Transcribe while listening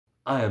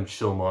I am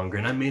Chillmonger,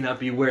 and I may not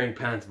be wearing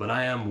pants, but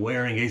I am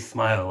wearing a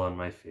smile on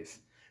my face.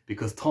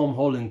 Because Tom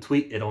Holland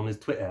tweeted on his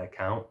Twitter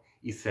account,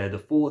 he said the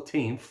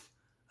 14th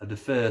of the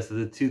 1st of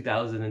the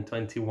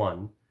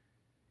 2021,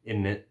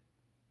 innit?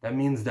 That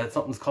means that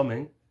something's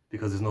coming,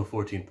 because there's no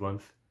 14th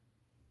month,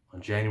 on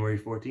January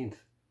 14th.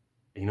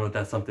 And you know what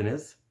that something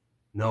is?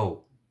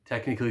 No.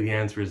 Technically the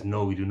answer is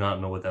no, we do not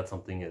know what that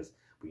something is.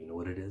 But you know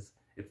what it is?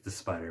 It's the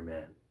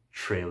Spider-Man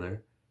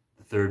trailer,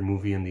 the third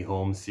movie in the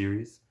Home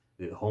series,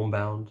 the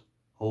Homebound,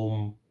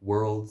 Home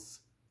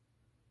Worlds,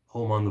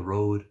 Home on the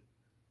Road.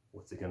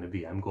 What's it going to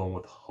be? I'm going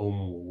with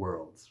Home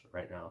Worlds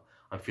right now.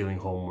 I'm feeling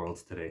Home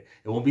Worlds today.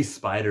 It won't be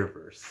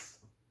Spider-Verse,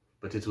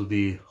 but it will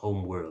be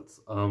Home Worlds.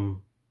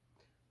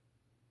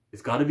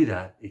 It's got to be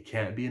that. It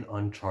can't be an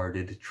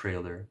Uncharted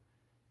trailer.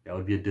 That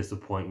would be a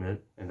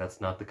disappointment, and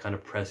that's not the kind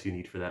of press you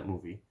need for that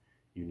movie.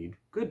 You need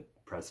good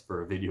press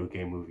for a video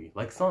game movie,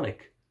 like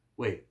Sonic.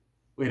 Wait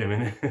a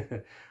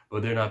minute.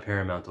 But they're not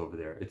Paramount over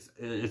there. It's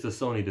a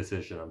Sony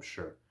decision, I'm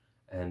sure.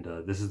 And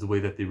this is the way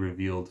that they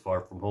revealed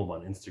Far From Home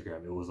on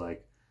Instagram. It was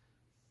like,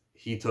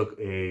 he took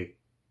a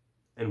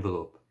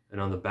envelope, and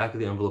on the back of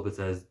the envelope it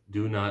says,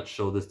 "Do not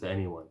show this to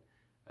anyone."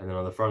 And then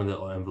on the front of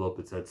the envelope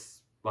it said,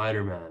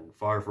 "Spider-Man,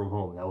 Far From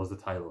Home." That was the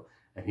title.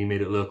 And he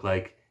made it look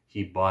like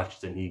he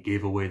botched and he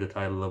gave away the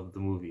title of the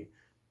movie.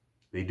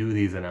 They do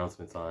these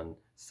announcements on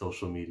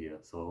social media,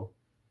 so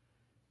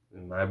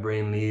my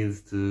brain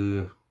leads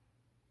to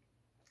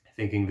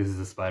thinking this is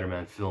a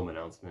Spider-Man film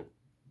announcement.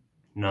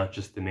 Not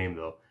just the name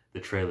though, the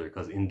trailer,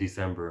 because in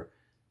December,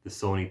 the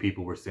Sony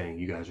people were saying,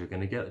 you guys are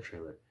going to get a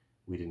trailer.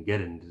 We didn't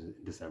get it in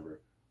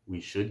December.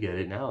 We should get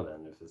it now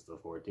then. If it's the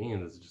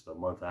 14th, it's just a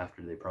month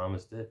after they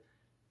promised it.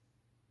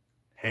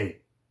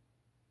 Hey,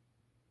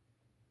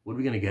 what are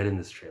we going to get in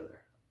this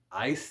trailer?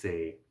 I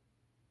say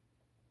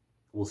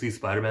we'll see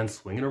Spider-Man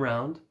swinging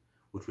around,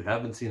 which we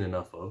haven't seen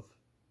enough of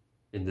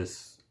in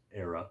this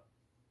era.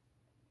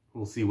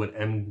 We'll see what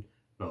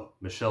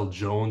Michelle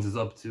Jones is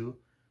up to.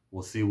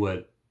 We'll see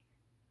what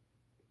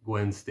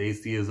Gwen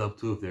Stacy is up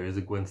to, if there is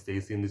a Gwen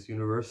Stacy in this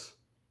universe.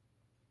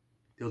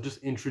 They'll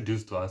just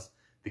introduce to us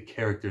the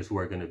characters who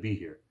are going to be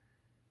here.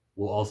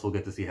 We'll also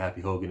get to see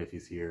Happy Hogan if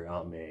he's here,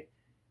 Aunt May.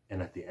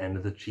 And at the end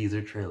of the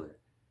teaser trailer,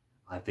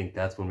 I think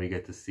that's when we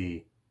get to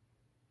see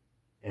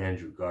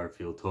Andrew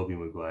Garfield, Tobey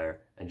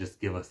Maguire, and just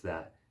give us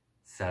that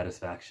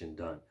satisfaction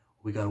done.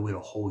 We gotta wait a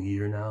whole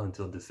year now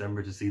until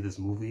December to see this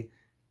movie.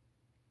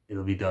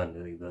 It'll be done.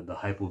 The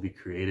hype will be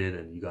created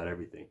and you got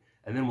everything.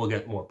 And then we'll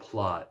get more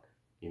plot,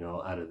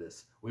 out of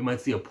this. We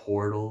might see a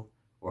portal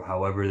or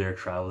however they're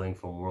traveling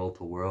from world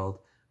to world.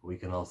 We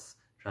can all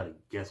try to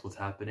guess what's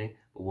happening,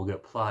 but we'll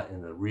get plot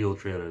in the real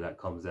trailer that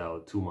comes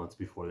out 2 months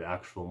before the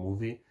actual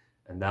movie.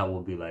 And that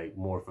will be like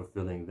more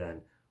fulfilling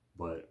then.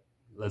 But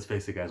let's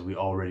face it, guys, we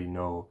already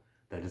know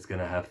that it's going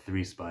to have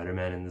 3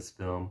 Spider-Man in this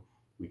film.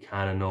 We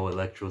kind of know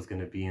Electro's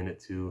going to be in it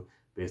too,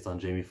 based on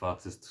Jamie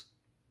Foxx's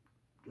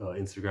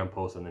Instagram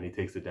post, and then he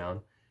takes it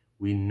down.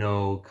 We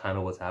know kind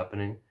of what's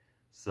happening.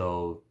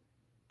 So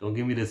don't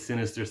give me the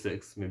Sinister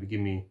 6. Maybe give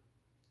me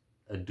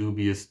a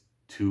dubious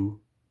 2.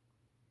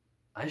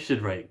 I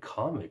should write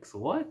comics.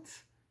 What?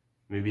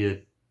 Maybe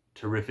a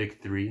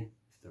terrific 3.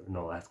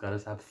 No, that's got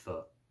to have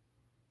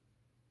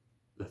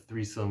the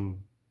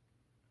threesome.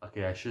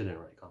 Okay, I shouldn't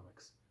write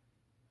comics,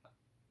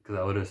 because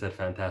I would have said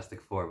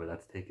Fantastic Four, but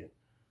that's taken.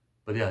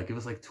 But yeah, give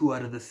us like 2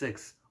 out of the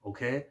 6,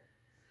 okay?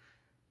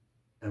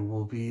 And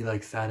we'll be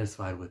like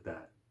satisfied with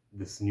that.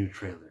 This new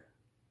trailer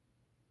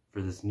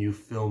for this new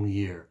film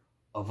year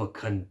of a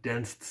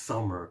condensed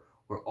summer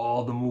where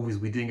all the movies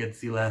we didn't get to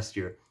see last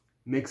year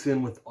mix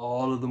in with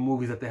all of the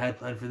movies that they had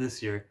planned for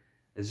this year.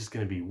 It's just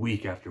going to be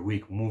week after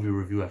week, movie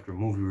review after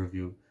movie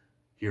review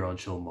here on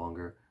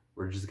Chillmonger.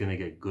 We're just going to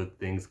get good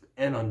things.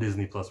 And on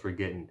Disney Plus, we're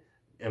getting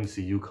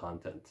MCU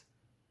content.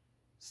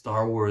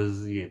 Star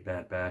Wars, you get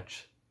Bad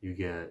Batch. You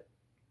get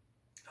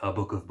a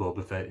Book of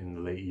Boba Fett in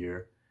the late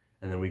year.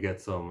 And then we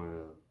get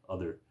some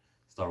other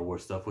Star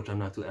Wars stuff, which I'm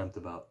not too amped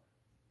about.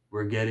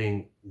 We're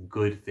getting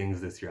good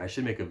things this year. I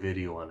should make a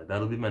video on it.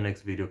 That'll be my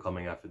next video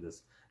coming after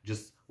this.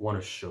 Just want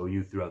to show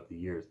you throughout the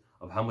years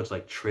of how much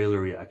like trailer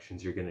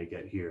reactions you're going to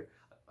get here.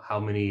 How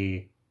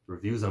many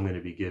reviews I'm going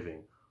to be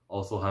giving.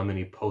 Also how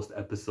many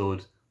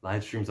post-episode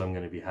live streams I'm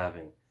going to be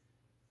having.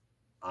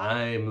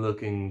 I'm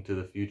looking to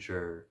the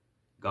future.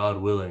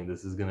 God willing,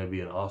 this is going to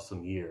be an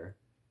awesome year.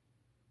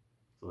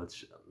 So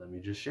let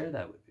me just share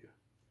that with you.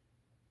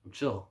 I'm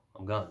chill.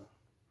 I'm gone.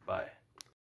 Bye.